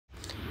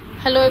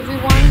Hello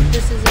everyone,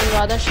 this is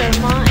ANURADHA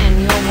Sharma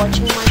and you're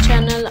watching my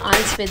channel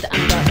IELTS with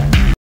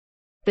ANURADHA.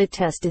 The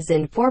test is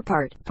in 4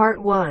 parts.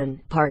 Part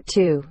 1, Part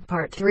 2,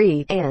 Part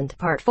 3, and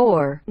Part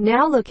 4.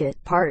 Now look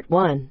at Part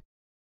 1.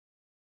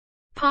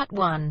 Part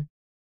 1.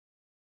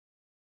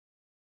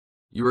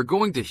 You are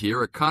going to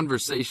hear a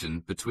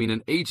conversation between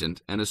an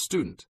agent and a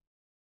student.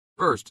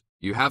 First,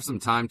 you have some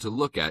time to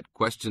look at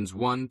questions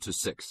 1 to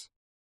 6.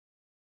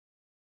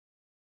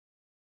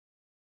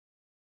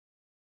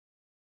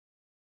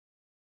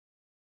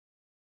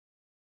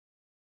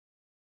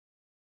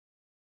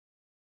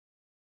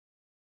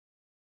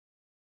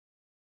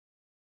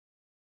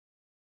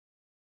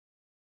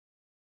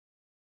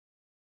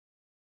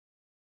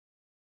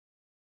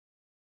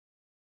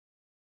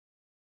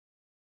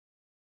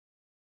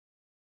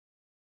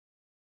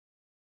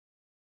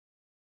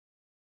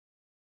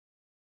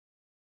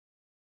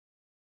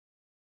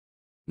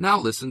 Now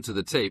listen to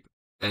the tape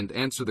and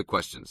answer the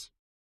questions.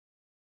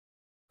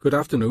 Good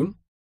afternoon.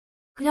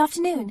 Good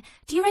afternoon.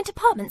 Do you rent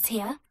apartments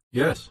here?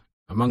 Yes,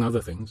 among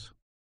other things.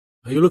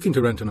 Are you looking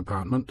to rent an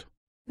apartment?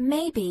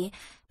 Maybe,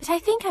 but I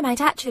think I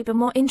might actually be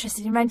more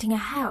interested in renting a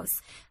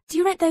house. Do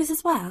you rent those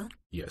as well?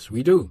 Yes,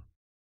 we do.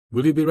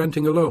 Will you be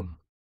renting alone?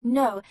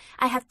 No,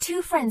 I have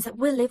 2 friends that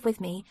will live with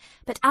me,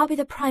 but I'll be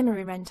the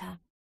primary renter.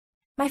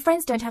 My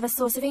friends don't have a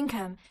source of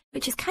income,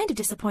 which is kind of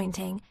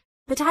disappointing,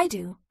 but I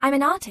do. I'm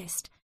an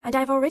artist, and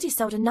I've already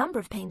sold a number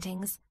of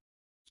paintings.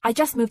 I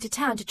just moved to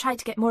town to try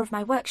to get more of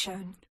my work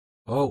shown.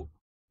 Oh,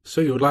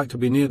 so you would like to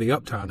be near the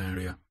uptown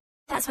area?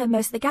 That's where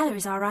most of the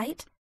galleries are,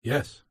 right?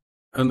 Yes,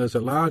 and there's a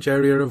large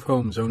area of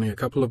homes only a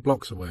couple of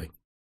blocks away.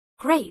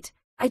 Great.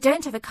 I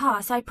don't have a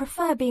car, so I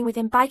prefer being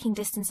within biking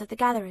distance of the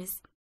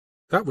galleries.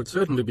 That would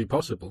certainly be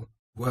possible.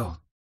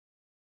 Well,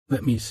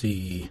 let me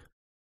see.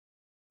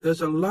 There's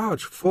a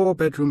large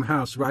 4-bedroom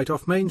house right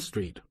off Main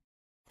Street.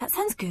 That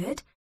sounds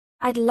good.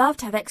 I'd love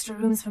to have extra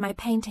rooms for my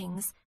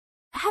paintings.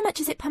 How much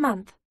is it per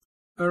month?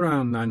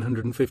 Around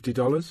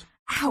 $950.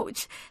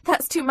 Ouch,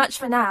 that's too much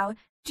for now.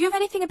 Do you have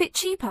anything a bit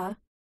cheaper?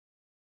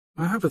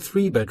 I have a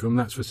 3-bedroom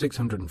that's for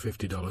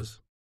 $650.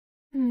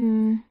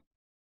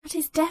 That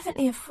is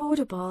definitely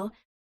affordable,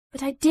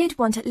 but I did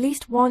want at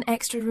least 1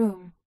 extra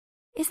room.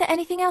 Is there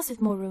anything else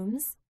with more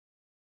rooms?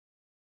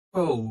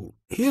 Oh,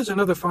 here's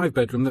another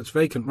 5-bedroom that's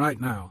vacant right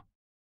now.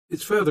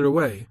 It's further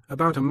away,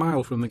 about a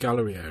mile from the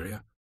gallery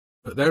area,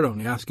 but they're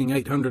only asking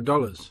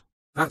 $800.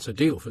 That's a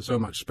deal for so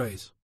much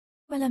space.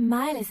 Well, a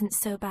mile isn't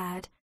so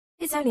bad.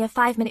 It's only a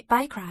 5-minute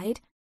bike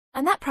ride,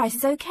 and that price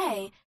is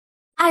okay.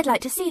 I'd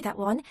like to see that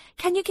one.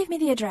 Can you give me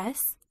the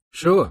address?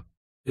 Sure.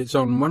 It's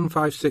on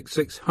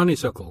 1566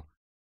 Honeysuckle,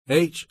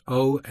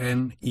 Honeysuckle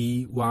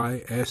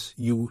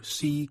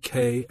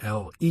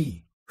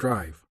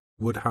Drive,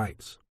 Wood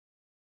Heights.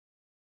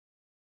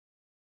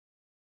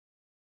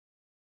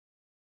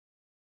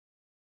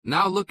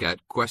 Now look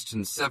at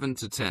questions 7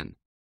 to 10.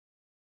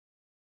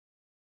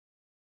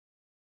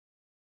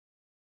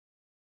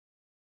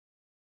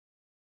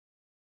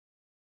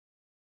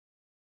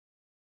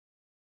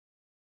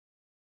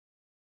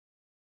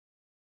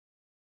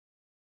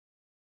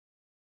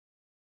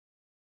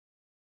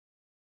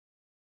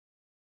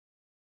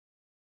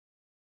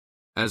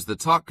 As the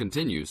talk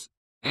continues,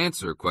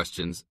 answer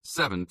questions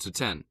 7 to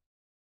 10.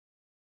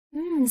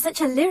 Such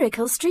a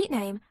lyrical street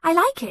name. I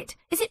like it.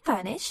 Is it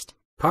furnished?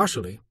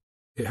 Partially.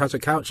 It has a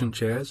couch and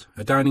chairs,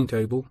 a dining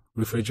table,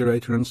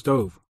 refrigerator and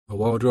stove, a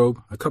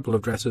wardrobe, a couple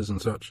of dressers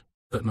and such,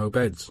 but no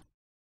beds.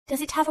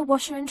 Does it have a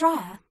washer and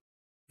dryer?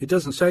 It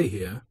doesn't say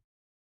here.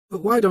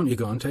 But why don't you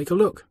go and take a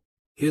look?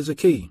 Here's a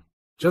key.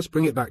 Just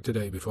bring it back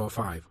today before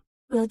 5.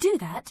 We'll do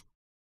that.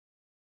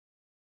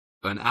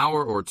 An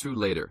hour or 2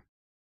 later.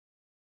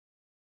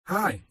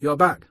 Hi, you're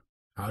back.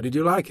 How did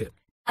you like it?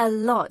 A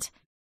lot.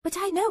 But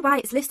I know why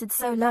it's listed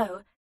so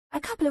low. A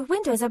couple of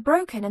windows are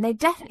broken and they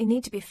definitely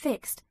need to be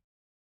fixed.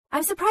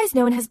 I'm surprised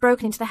no one has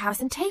broken into the house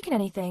and taken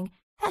anything.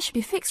 That should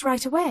be fixed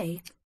right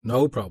away.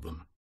 No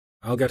problem.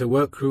 I'll get a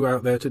work crew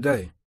out there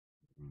today.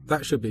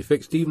 That should be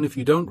fixed even if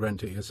you don't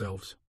rent it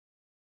yourselves.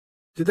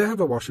 Did they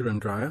have a washer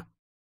and dryer?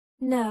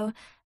 No,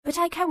 but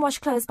I can wash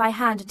clothes by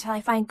hand until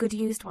I find good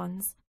used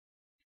ones.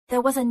 There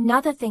was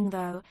another thing,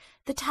 though.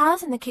 The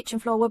tiles in the kitchen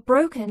floor were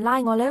broken and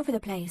lying all over the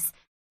place.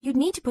 You'd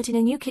need to put in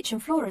a new kitchen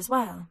floor as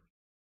well.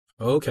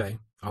 Okay,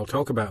 I'll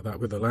talk about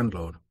that with the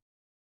landlord.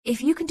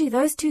 If you can do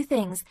those 2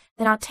 things,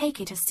 then I'll take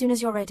it as soon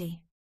as you're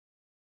ready.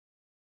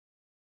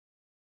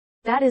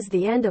 That is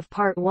the end of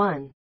Part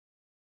 1.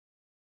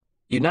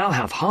 You now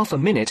have half a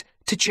minute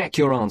to check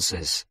your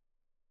answers.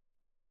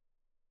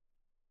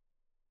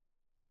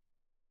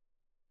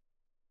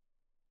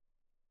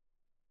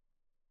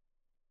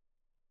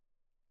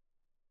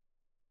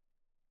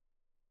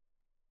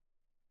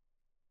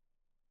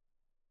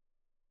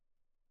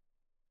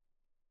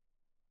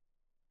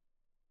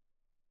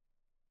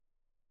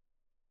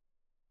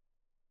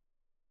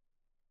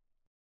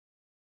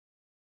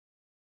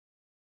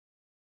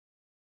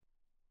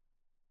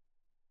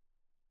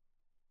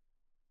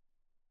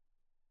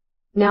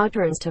 Now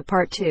turns to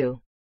Part 2.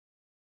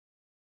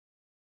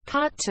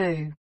 Part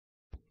 2.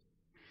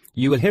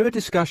 You will hear a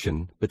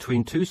discussion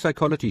between two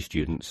psychology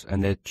students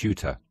and their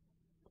tutor.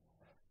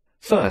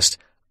 First,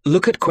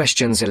 look at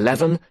questions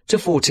 11 to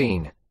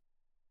 14.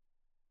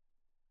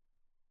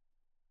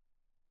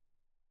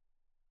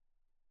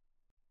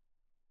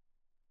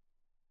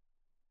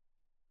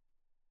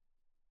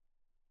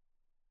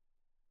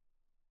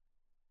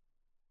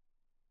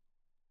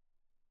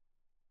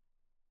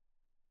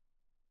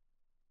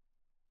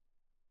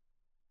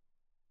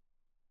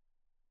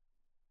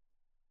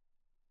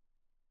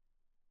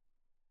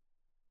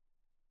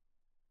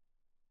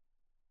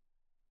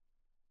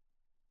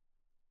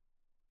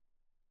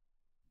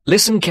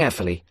 Listen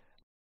carefully.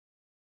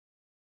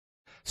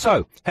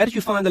 So, how did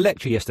you find the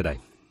lecture yesterday?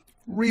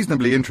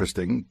 Reasonably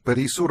interesting, but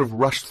he sort of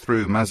rushed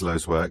through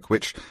Maslow's work,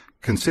 which,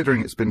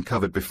 considering it's been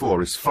covered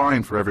before, is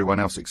fine for everyone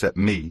else except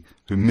me,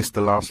 who missed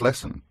the last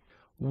lesson.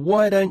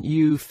 Why don't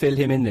you fill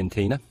him in then,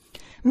 Tina?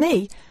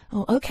 Me?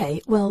 Oh,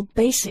 OK. Well,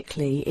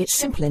 basically, it's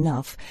simple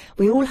enough.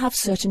 We all have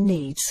certain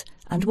needs,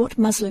 and what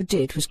Maslow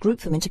did was group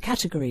them into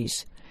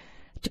categories.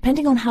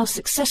 Depending on how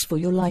successful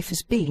your life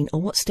has been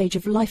or what stage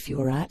of life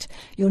you're at,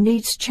 your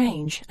needs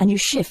change and you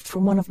shift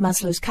from one of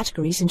Maslow's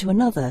categories into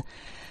another.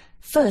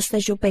 First,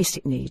 there's your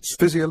basic needs.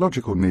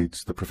 Physiological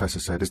needs, the professor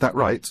said. Is that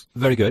right?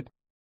 Very good.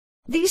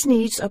 These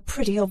needs are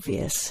pretty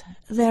obvious.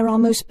 They're our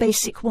most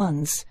basic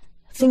ones.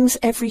 Things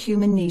every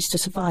human needs to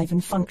survive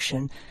and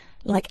function,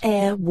 like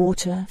air,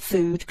 water,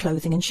 food,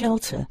 clothing and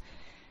shelter.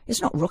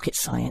 It's not rocket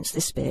science,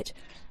 this bit.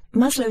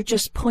 Maslow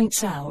just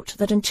points out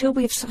that until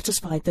we have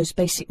satisfied those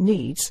basic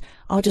needs,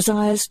 our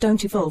desires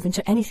don't evolve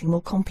into anything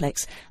more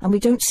complex, and we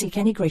don't seek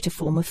any greater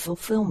form of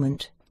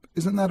fulfillment.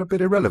 Isn't that a bit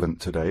irrelevant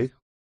today?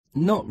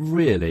 Not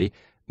really.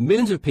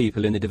 Millions of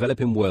people in the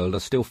developing world are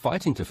still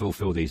fighting to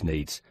fulfill these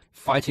needs,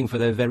 fighting for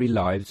their very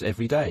lives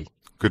every day.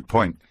 Good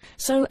point.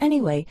 So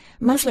anyway,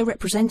 Maslow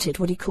represented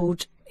what he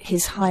called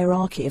his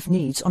hierarchy of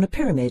needs on a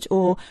pyramid,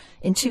 or,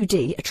 in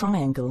 2D, a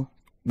triangle.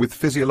 With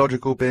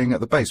physiological being at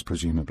the base,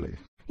 presumably.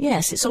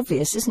 Yes, it's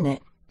obvious, isn't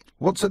it?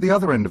 What's at the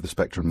other end of the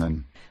spectrum,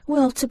 then?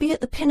 Well, to be at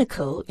the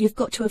pinnacle, you've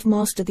got to have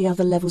mastered the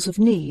other levels of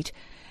need.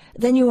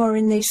 Then you are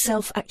in the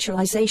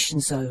self-actualization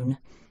zone.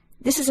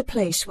 This is a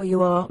place where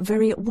you are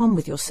very at one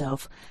with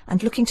yourself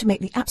and looking to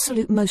make the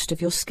absolute most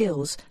of your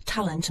skills,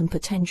 talent and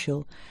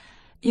potential.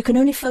 You can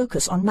only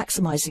focus on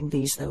maximizing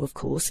these, though, of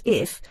course,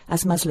 if,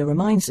 as Maslow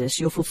reminds us,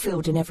 you're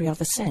fulfilled in every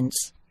other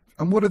sense.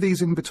 And what are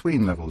these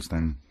in-between levels,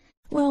 then?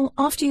 Well,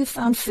 after you've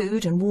found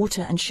food and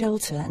water and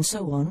shelter and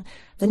so on,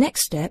 the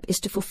next step is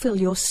to fulfill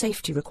your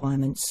safety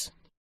requirements.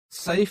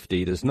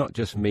 Safety does not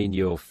just mean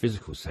your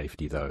physical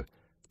safety, though.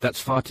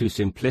 That's far too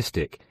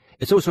simplistic.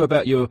 It's also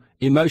about your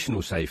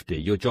emotional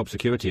safety, your job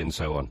security and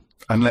so on.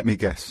 And let me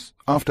guess,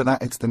 after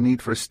that it's the need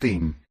for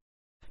esteem.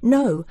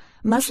 No,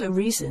 Maslow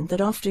reasoned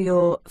that after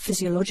your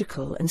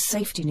physiological and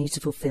safety needs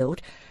are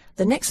fulfilled,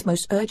 the next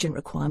most urgent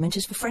requirement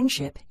is for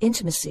friendship,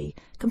 intimacy,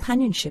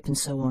 companionship and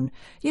so on.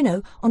 You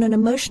know, on an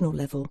emotional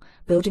level,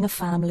 building a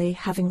family,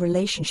 having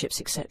relationships,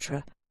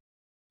 etc.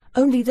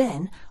 Only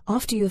then,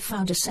 after you have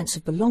found a sense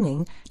of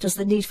belonging, does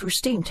the need for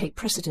esteem take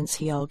precedence,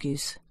 he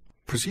argues.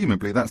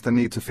 Presumably that's the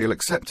need to feel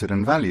accepted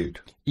and valued.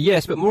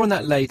 Yes, but more on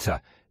that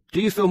later.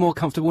 Do you feel more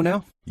comfortable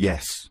now?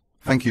 Yes.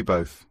 Thank you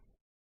both.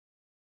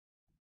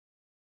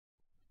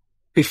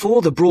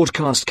 Before the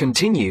broadcast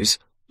continues,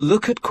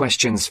 look at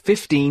questions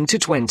 15 to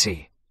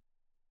 20.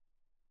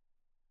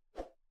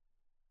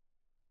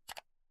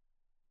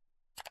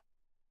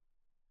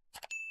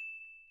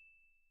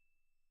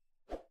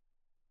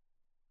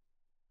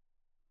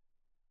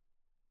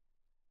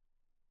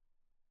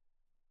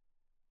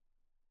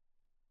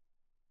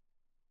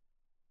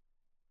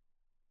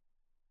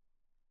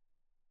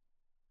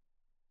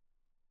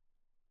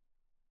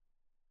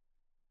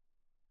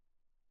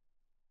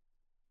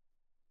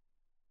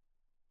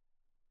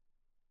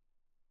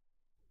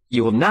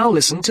 You will now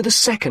listen to the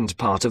second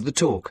part of the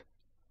talk.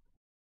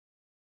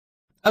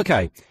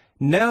 OK,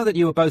 now that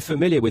you are both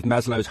familiar with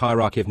Maslow's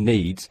hierarchy of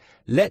needs,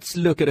 let's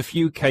look at a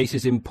few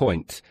cases in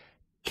point.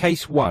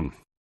 Case 1.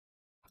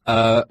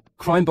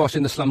 Crime boss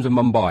in the slums of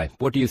Mumbai.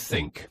 What do you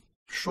think?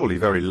 Surely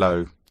very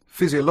low.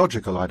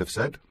 Physiological, I'd have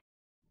said.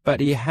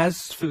 But he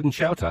has food and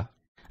shelter.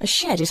 A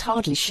shed is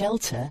hardly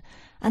shelter.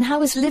 And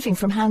how is living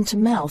from hand to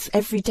mouth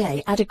every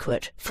day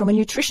adequate from a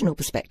nutritional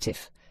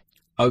perspective?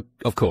 Oh,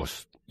 of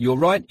course. You're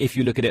right if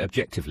you look at it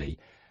objectively,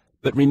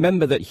 but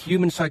remember that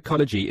human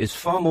psychology is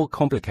far more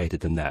complicated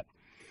than that.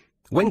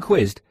 When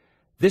quizzed,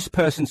 this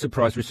person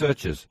surprised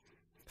researchers.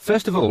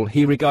 First of all,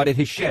 he regarded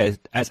his shed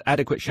as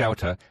adequate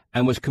shelter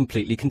and was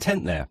completely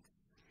content there.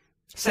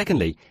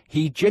 Secondly,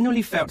 he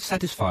generally felt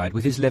satisfied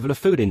with his level of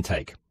food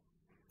intake.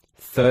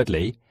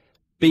 Thirdly,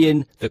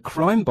 being the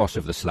crime boss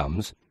of the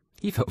slums,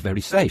 he felt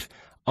very safe,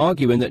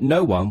 arguing that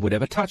no one would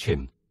ever touch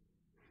him.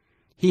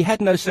 He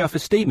had no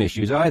self-esteem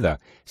issues either,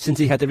 since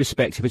he had the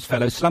respect of his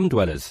fellow slum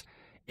dwellers.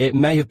 It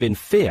may have been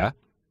fear,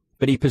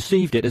 but he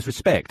perceived it as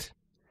respect.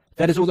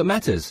 That is all that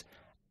matters,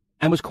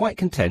 and was quite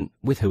content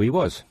with who he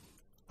was.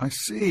 I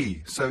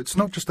see. So it's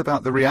not just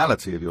about the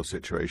reality of your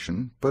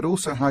situation, but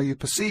also how you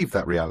perceive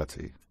that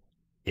reality.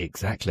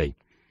 Exactly.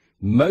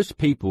 Most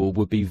people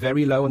would be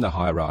very low on the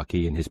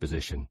hierarchy in his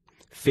position,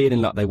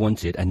 feeling like they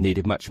wanted and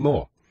needed much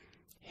more.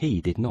 He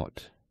did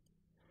not.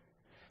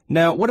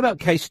 Now, what about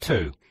case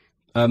 2?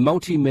 A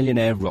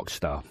multi-millionaire rock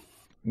star.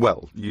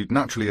 Well, you'd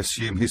naturally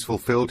assume he's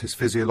fulfilled his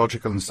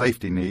physiological and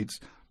safety needs,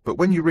 but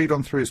when you read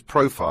on through his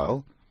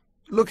profile,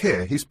 look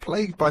here, he's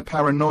plagued by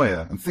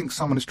paranoia and thinks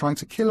someone is trying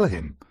to kill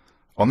him.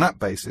 On that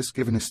basis,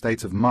 given his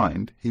state of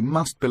mind, he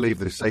must believe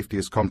that his safety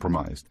is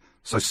compromised,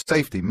 so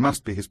safety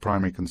must be his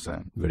primary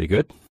concern. Very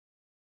good.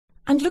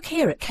 And look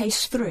here at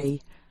case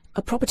 3,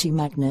 a property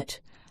magnate.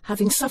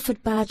 Having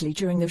suffered badly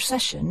during the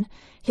recession,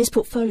 his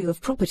portfolio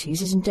of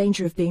properties is in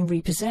danger of being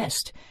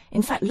repossessed.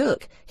 In fact,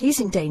 look,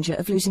 he's in danger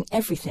of losing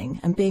everything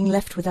and being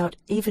left without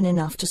even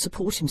enough to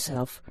support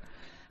himself.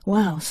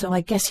 Wow, so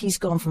I guess he's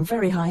gone from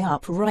very high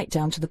up right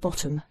down to the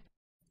bottom.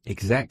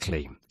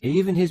 Exactly.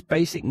 Even his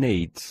basic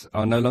needs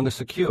are no longer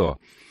secure.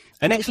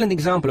 An excellent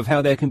example of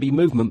how there can be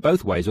movement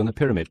both ways on the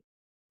pyramid.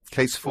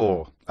 Case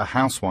 4, a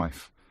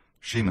housewife.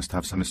 She must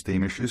have some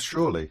esteem issues,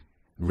 surely.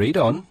 Read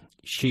on.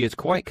 She is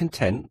quite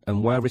content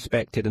and well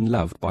respected and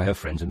loved by her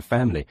friends and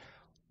family.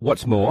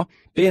 What's more,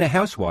 being a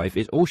housewife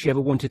is all she ever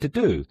wanted to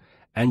do,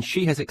 and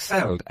she has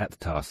excelled at the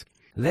task.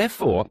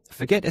 Therefore,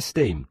 forget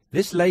esteem.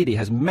 This lady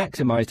has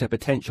maximised her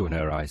potential in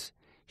her eyes.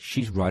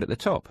 She's right at the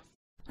top.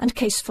 And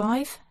case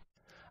 5?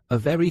 A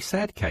very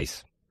sad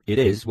case. It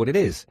is what it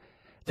is.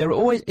 There are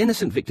always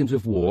innocent victims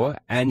of war,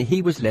 and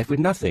he was left with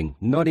nothing,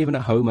 not even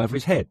a home over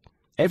his head.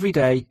 Every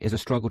day is a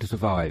struggle to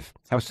survive.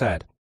 How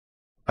sad.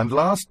 And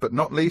last but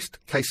not least,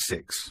 case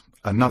 6,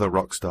 another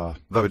rock star,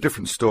 though a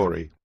different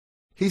story.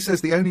 He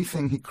says the only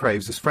thing he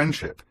craves is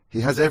friendship.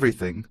 He has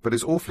everything, but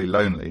is awfully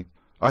lonely.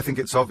 I think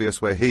it's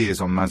obvious where he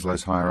is on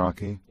Maslow's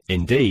hierarchy.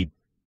 Indeed.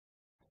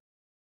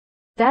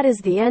 That is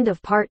the end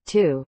of part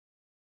 2.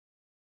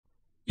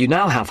 You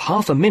now have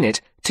half a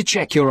minute to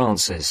check your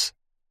answers.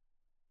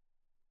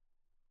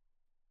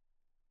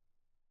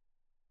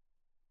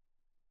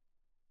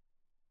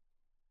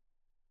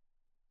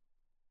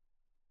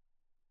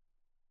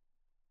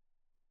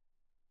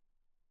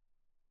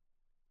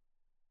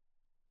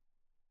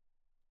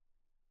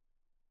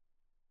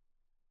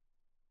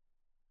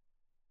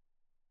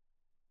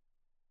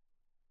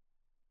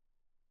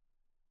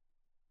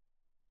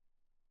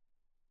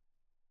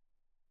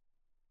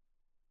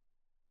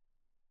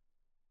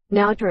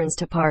 Now turns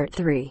to part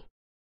 3.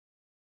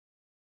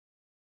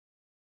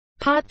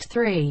 Part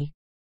 3.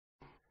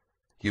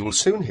 You will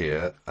soon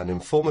hear an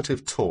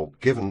informative talk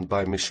given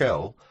by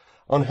Michelle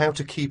on how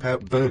to keep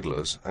out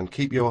burglars and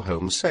keep your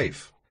home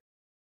safe.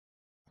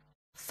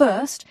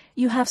 First,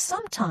 you have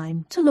some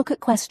time to look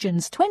at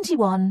questions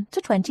 21 to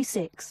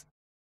 26.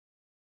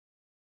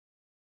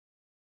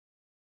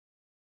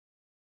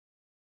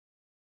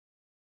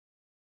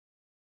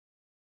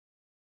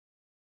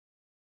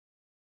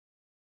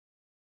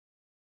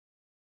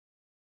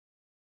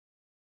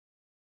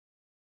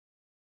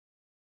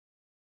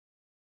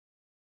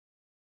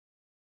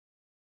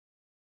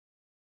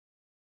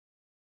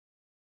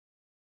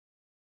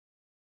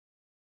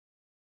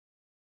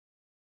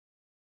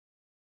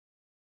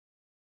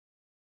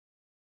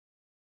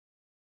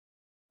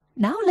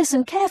 Now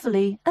listen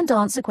carefully and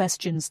answer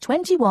questions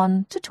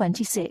 21 to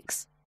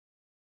 26.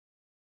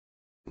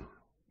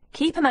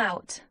 Keep 'em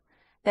out.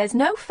 There's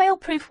no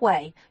fail-proof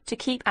way to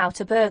keep out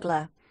a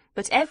burglar,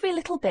 but every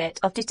little bit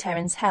of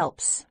deterrence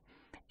helps.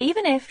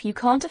 Even if you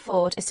can't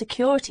afford a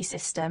security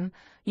system,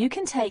 you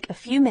can take a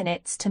few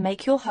minutes to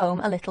make your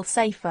home a little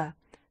safer.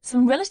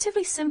 Some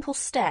relatively simple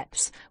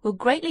steps will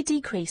greatly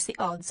decrease the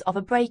odds of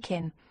a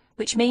break-in,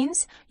 which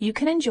means you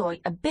can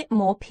enjoy a bit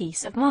more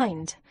peace of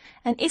mind.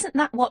 And isn't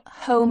that what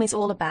home is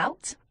all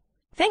about?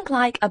 Think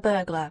like a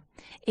burglar.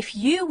 If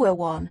you were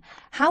one,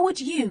 how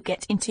would you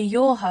get into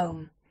your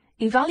home?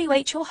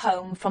 Evaluate your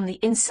home from the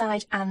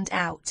inside and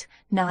out,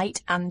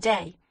 night and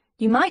day.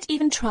 You might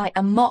even try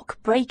a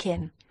mock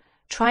break-in,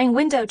 trying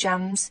window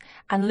jams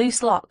and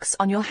loose locks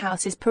on your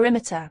house's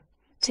perimeter.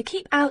 To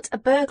keep out a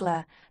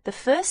burglar, the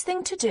first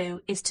thing to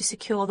do is to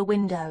secure the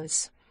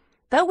windows.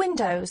 Though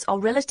windows are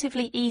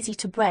relatively easy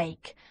to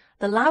break,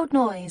 the loud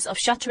noise of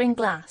shattering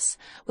glass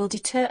will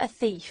deter a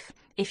thief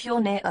if you're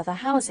near other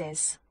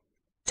houses.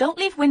 Don't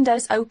leave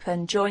windows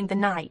open during the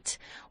night,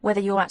 whether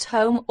you're at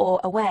home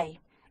or away.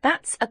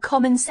 That's a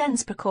common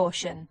sense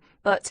precaution,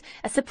 but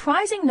a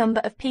surprising number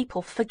of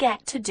people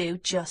forget to do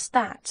just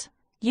that.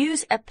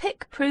 Use a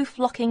pick-proof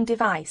locking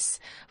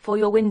device for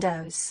your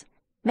windows.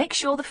 Make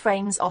sure the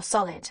frames are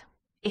solid.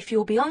 If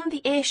you're beyond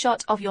the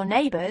earshot of your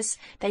neighbours,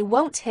 they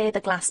won't hear the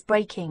glass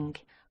breaking.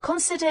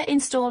 Consider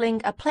installing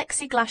a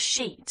plexiglass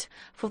sheet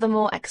for the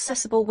more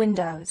accessible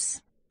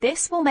windows.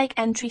 This will make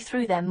entry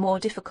through them more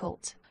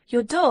difficult.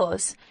 Your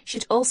doors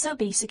should also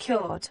be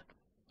secured.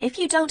 If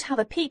you don't have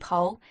a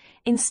peephole,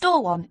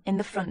 install one in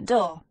the front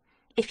door.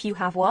 If you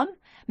have one,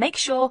 make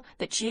sure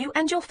that you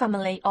and your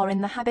family are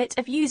in the habit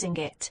of using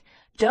it.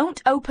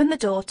 Don't open the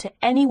door to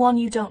anyone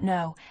you don't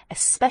know,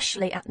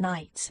 especially at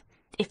night.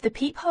 If the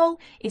peephole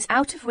is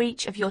out of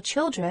reach of your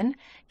children,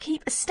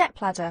 keep a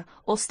stepladder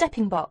or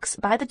stepping box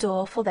by the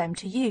door for them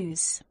to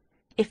use.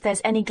 If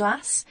there's any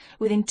glass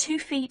within 2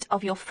 feet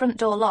of your front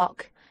door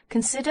lock,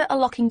 consider a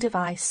locking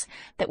device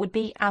that would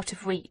be out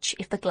of reach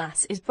if the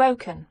glass is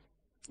broken.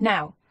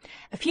 Now,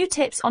 a few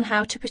tips on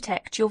how to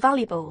protect your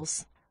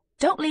valuables.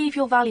 Don't leave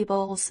your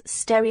valuables,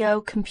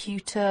 stereo,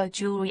 computer,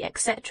 jewellery,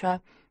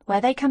 etc.,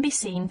 where they can be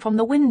seen from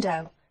the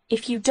window.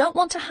 If you don't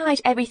want to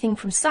hide everything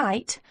from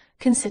sight,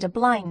 consider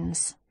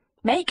blinds.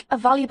 Make a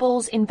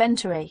valuables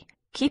inventory.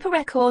 Keep a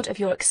record of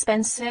your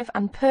expensive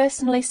and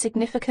personally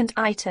significant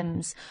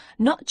items,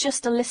 not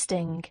just a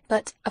listing,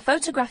 but a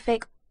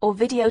photographic or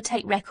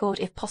videotape record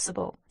if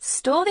possible.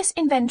 Store this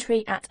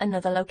inventory at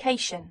another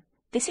location.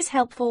 This is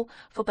helpful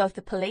for both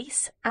the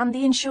police and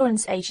the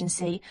insurance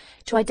agency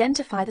to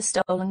identify the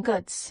stolen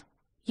goods.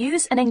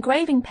 Use an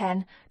engraving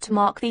pen to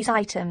mark these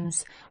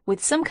items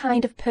with some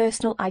kind of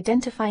personal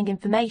identifying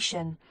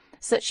information,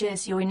 such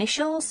as your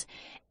initials,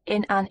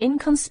 in an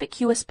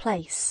inconspicuous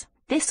place.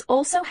 This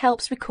also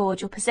helps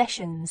record your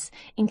possessions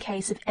in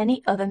case of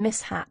any other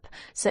mishap,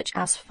 such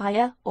as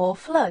fire or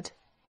flood.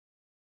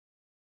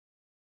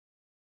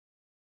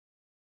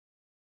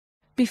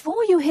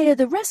 Before you hear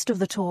the rest of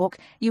the talk,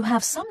 you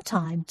have some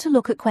time to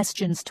look at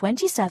questions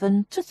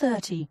 27 to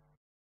 30.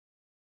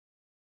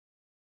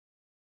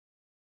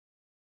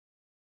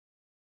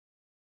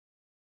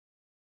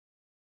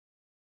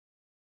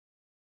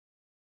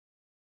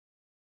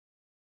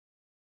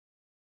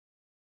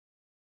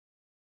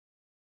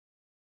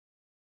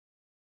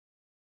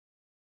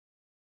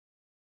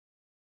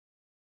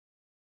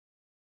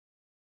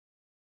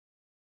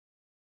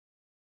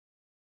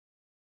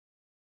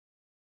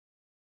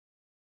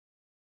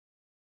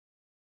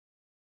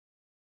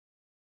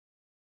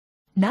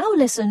 Now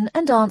listen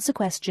and answer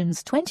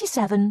questions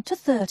 27 to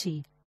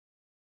 30.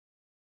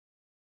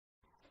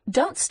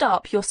 Don't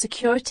stop your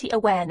security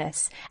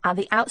awareness at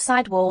the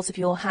outside walls of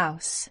your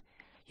house.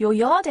 Your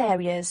yard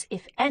areas,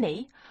 if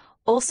any,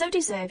 also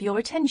deserve your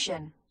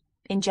attention.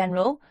 In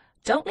general,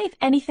 don't leave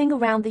anything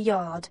around the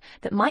yard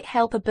that might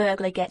help a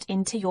burglar get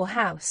into your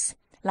house.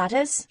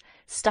 Ladders,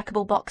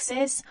 stackable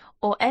boxes,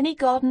 or any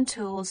garden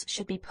tools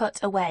should be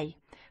put away,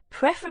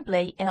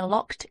 preferably in a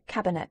locked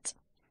cabinet.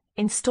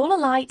 Install a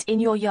light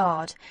in your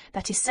yard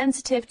that is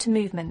sensitive to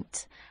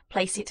movement.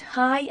 Place it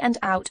high and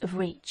out of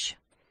reach.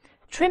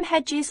 Trim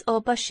hedges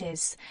or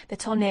bushes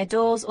that are near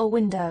doors or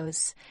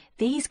windows.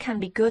 These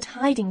can be good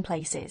hiding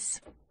places.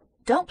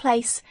 Don't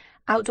place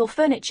outdoor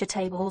furniture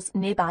tables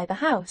nearby the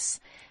house.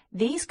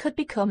 These could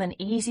become an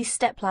easy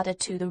stepladder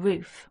to the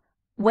roof.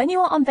 When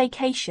you are on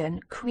vacation,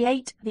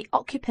 create the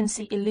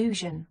occupancy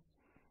illusion.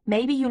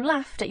 Maybe you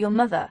laughed at your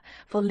mother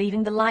for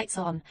leaving the lights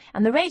on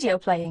and the radio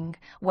playing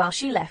while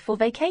she left for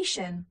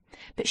vacation,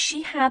 but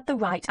she had the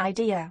right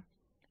idea.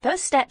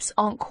 Those steps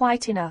aren't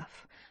quite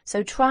enough,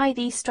 so try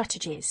these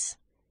strategies.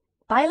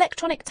 Buy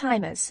electronic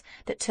timers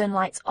that turn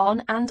lights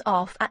on and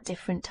off at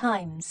different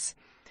times.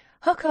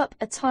 Hook up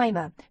a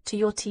timer to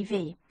your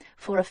TV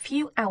for a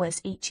few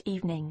hours each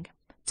evening.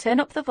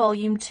 Turn up the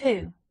volume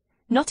too.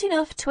 Not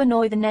enough to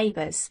annoy the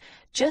neighbours,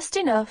 just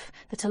enough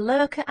that a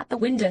lurker at the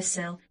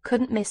windowsill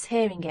couldn't miss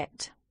hearing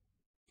it.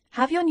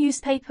 Have your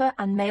newspaper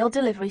and mail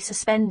delivery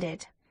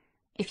suspended.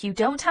 If you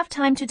don't have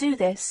time to do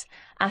this,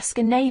 ask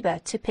a neighbour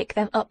to pick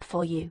them up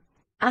for you.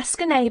 Ask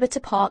a neighbour to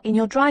park in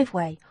your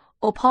driveway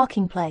or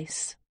parking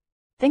place.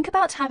 Think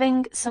about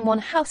having someone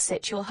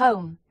house-sit your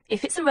home.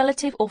 If it's a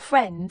relative or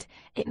friend,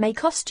 it may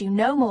cost you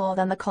no more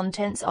than the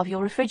contents of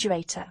your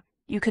refrigerator.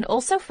 You can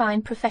also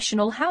find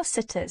professional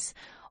house-sitters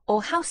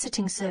or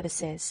house-sitting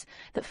services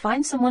that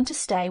find someone to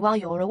stay while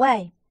you're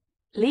away.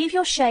 Leave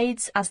your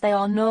shades as they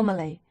are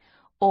normally,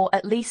 or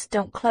at least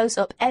don't close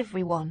up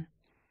every one.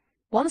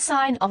 One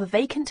sign of a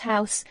vacant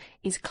house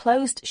is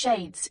closed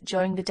shades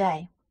during the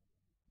day.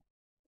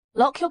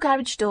 Lock your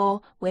garage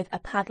door with a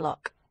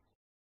padlock.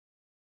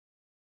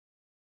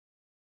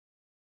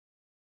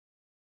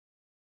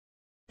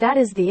 That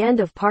is the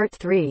end of part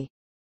 3.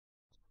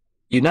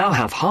 You now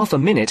have half a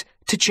minute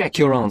to check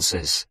your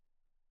answers.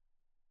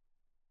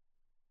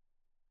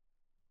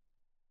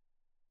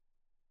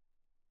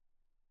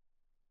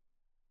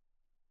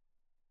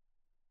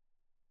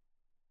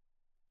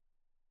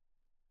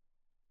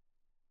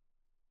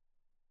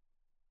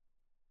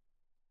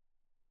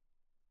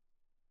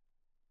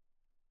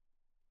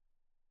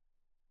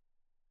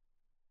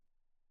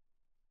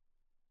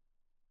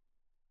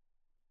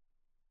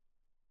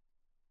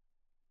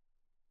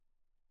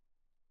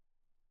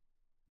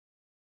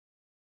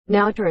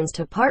 Now turns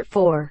to part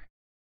 4.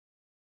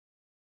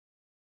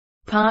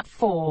 Part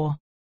 4.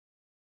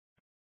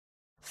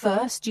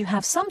 First, you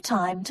have some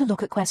time to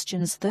look at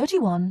questions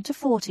 31 to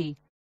 40.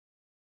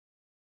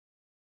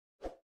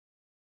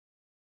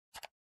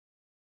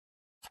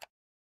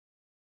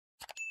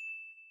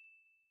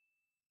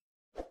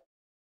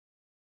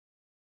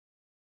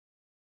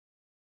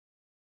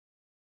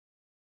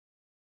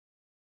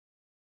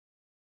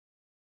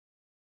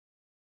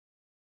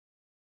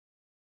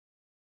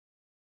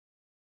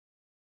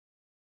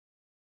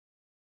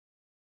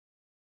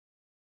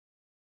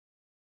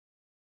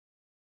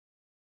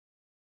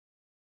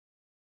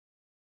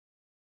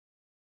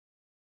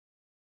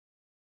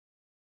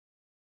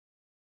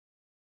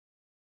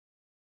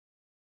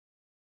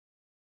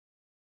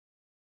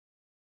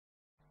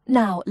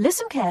 Now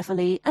listen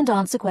carefully and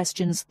answer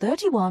questions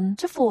 31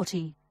 to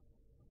 40.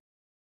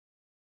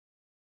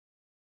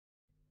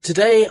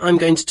 Today I'm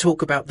going to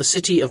talk about the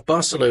city of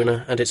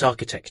Barcelona and its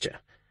architecture.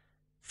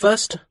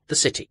 First, the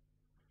city.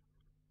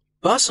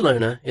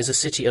 Barcelona is a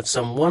city of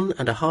some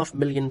 1.5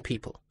 million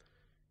people.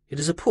 It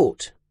is a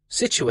port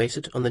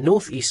situated on the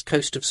northeast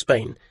coast of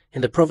Spain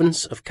in the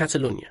province of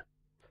Catalonia.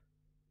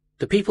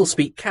 The people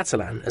speak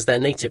Catalan as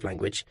their native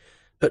language,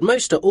 but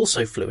most are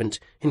also fluent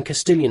in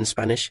Castilian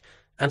Spanish,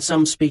 and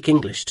some speak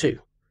English too.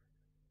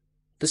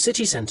 The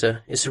city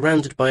centre is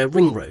surrounded by a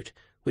ring road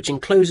which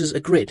encloses a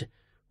grid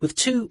with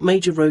two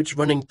major roads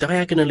running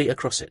diagonally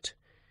across it.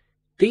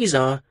 These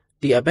are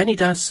the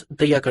Avenidas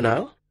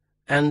Diagonal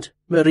and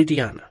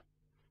Meridiana.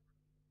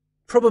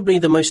 Probably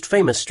the most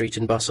famous street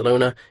in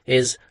Barcelona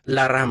is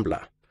La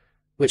Rambla,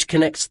 which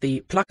connects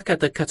the Plaça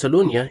de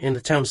Catalunya in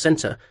the town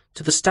centre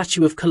to the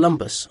statue of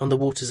Columbus on the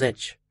water's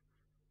edge.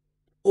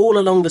 All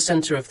along the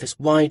centre of this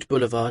wide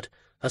boulevard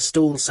are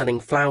stalls selling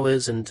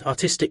flowers and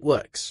artistic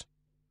works.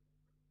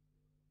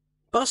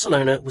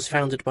 Barcelona was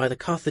founded by the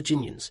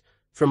Carthaginians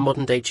from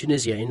modern-day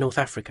Tunisia in North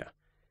Africa.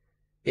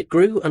 It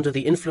grew under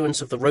the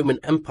influence of the Roman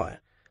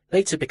Empire,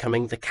 later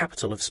becoming the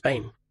capital of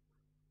Spain.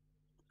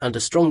 Under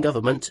strong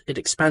government, it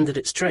expanded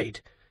its trade,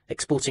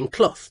 exporting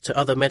cloth to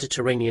other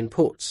Mediterranean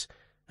ports,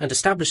 and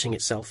establishing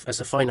itself as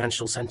a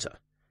financial centre.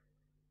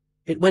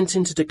 It went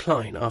into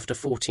decline after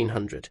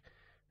 1400,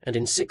 and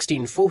in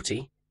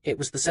 1640 it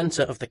was the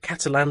centre of the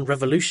Catalan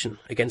Revolution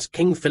against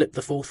King Philip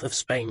IV of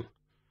Spain.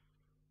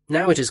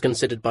 Now it is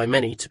considered by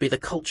many to be the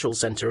cultural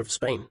centre of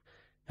Spain,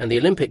 and the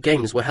Olympic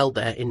Games were held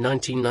there in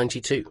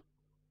 1992.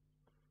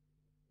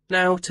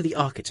 Now to the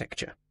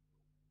architecture.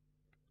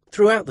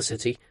 Throughout the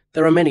city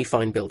there are many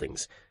fine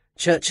buildings,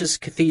 churches,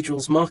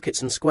 cathedrals,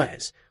 markets and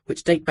squares,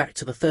 which date back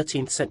to the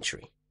 13th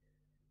century.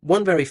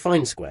 One very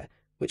fine square,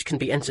 which can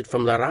be entered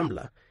from La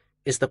Rambla,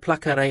 is the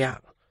Plaça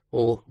Real,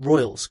 or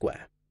Royal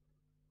Square.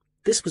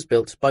 This was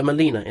built by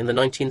Molina in the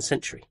 19th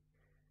century.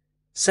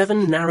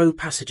 7 narrow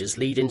passages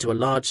lead into a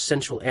large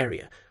central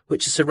area,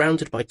 which is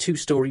surrounded by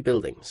 2-storey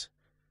buildings.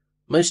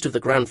 Most of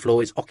the ground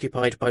floor is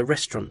occupied by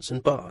restaurants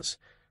and bars,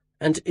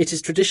 and it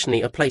is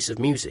traditionally a place of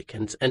music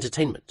and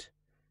entertainment.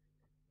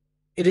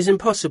 It is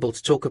impossible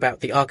to talk about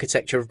the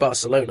architecture of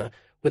Barcelona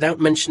without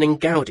mentioning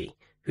Gaudí,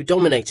 who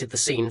dominated the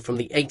scene from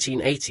the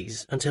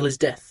 1880s until his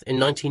death in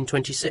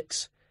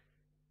 1926.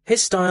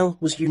 His style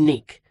was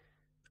unique,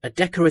 a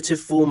decorative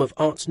form of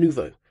Art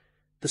Nouveau,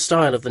 the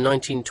style of the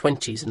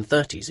 1920s and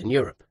 30s in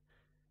Europe.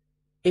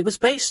 It was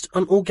based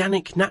on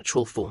organic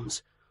natural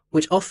forms,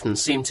 which often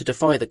seem to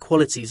defy the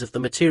qualities of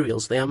the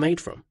materials they are made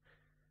from.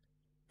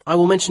 I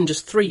will mention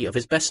just 3 of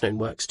his best-known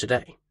works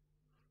today.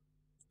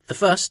 The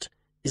first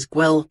is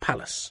Güell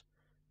Palace.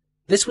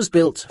 This was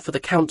built for the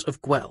Count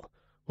of Güell,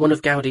 one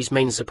of Gaudí's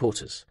main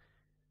supporters.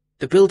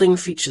 The building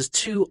features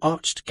 2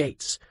 arched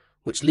gates,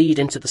 which lead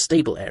into the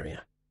stable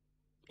area.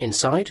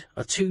 Inside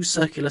are 2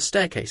 circular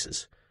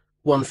staircases,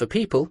 one for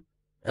people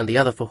and the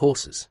other for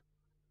horses.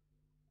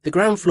 The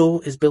ground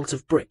floor is built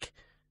of brick,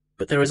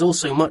 but there is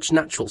also much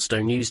natural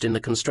stone used in the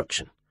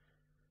construction.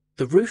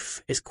 The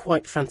roof is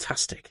quite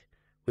fantastic,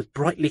 with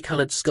brightly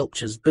coloured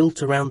sculptures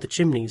built around the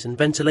chimneys and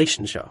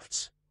ventilation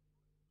shafts.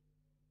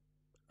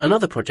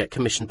 Another project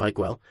commissioned by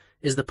Güell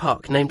is the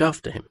park named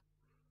after him.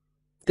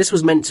 This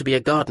was meant to be a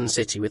garden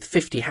city with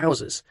 50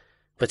 houses,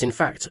 but in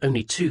fact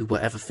only 2 were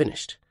ever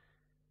finished.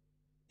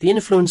 The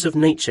influence of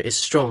nature is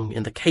strong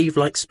in the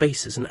cave-like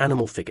spaces and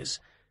animal figures,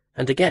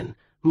 and again,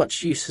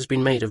 much use has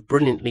been made of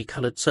brilliantly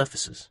coloured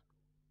surfaces.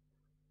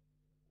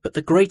 But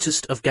the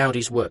greatest of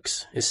Gaudí's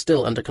works is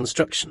still under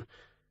construction,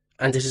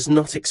 and it is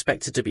not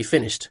expected to be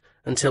finished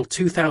until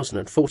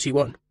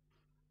 2041.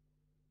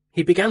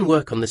 He began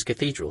work on this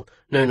cathedral,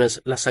 known as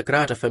La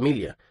Sagrada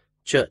Familia,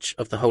 Church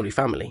of the Holy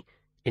Family,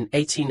 in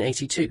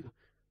 1882,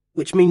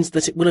 which means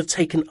that it will have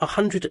taken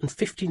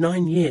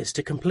 159 years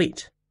to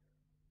complete.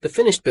 The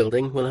finished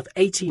building will have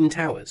 18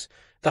 towers,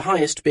 the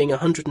highest being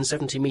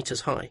 170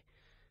 metres high.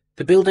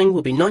 The building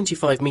will be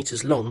 95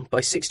 metres long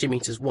by 60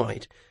 metres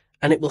wide,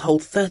 and it will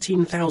hold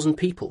 13,000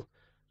 people,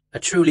 a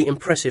truly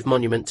impressive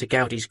monument to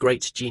Gaudí's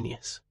great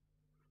genius.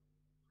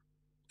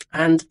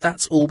 And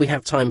that's all we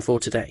have time for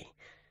today.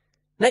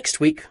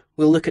 Next week,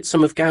 we'll look at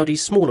some of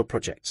Gaudí's smaller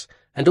projects,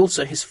 and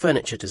also his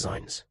furniture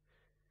designs.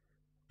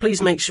 Please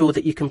make sure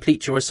that you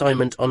complete your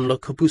assignment on Le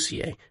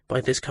Corbusier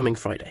by this coming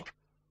Friday.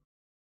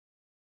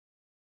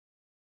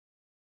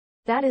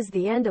 That is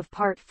the end of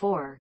part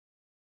 4.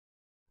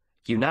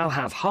 You now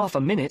have half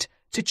a minute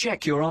to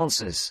check your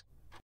answers.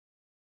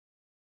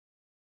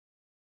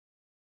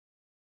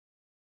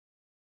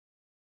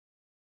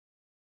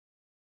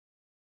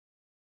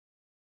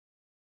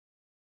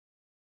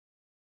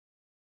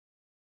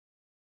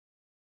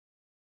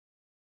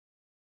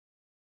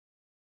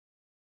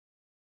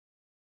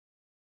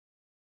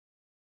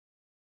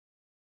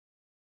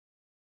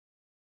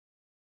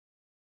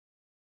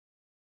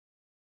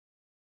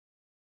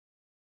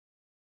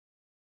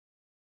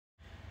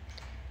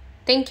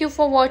 Thank you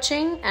for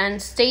watching and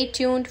stay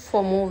tuned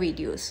for more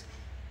videos.